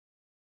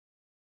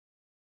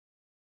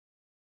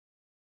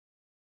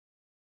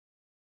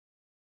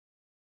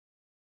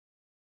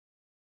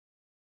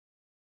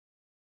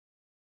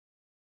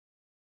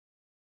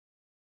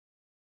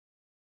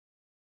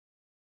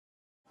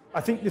I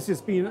think this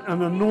has been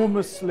an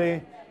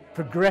enormously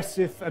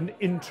progressive and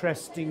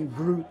interesting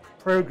group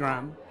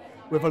programme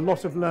with a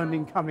lot of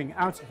learning coming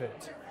out of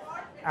it.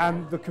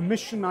 And the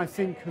Commission, I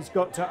think, has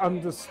got to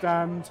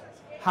understand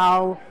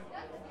how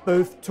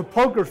both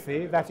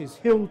topography, that is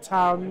hill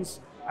towns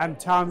and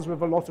towns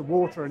with a lot of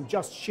water and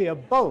just sheer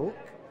bulk,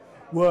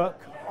 work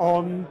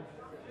on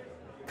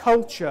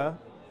culture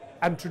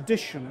and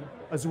tradition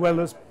as well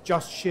as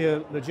just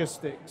sheer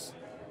logistics,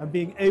 and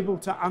being able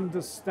to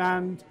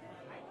understand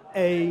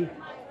a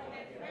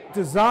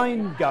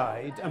design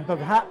guide and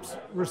perhaps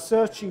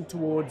researching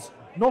towards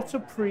not a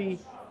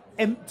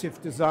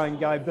preemptive design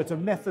guide but a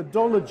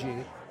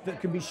methodology that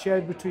can be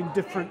shared between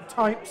different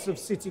types of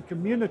city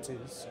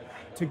communities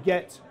to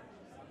get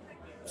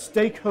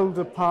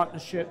stakeholder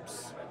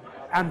partnerships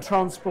and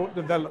transport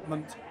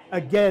development,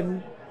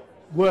 again,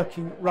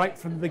 working right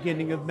from the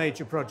beginning of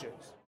major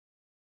projects.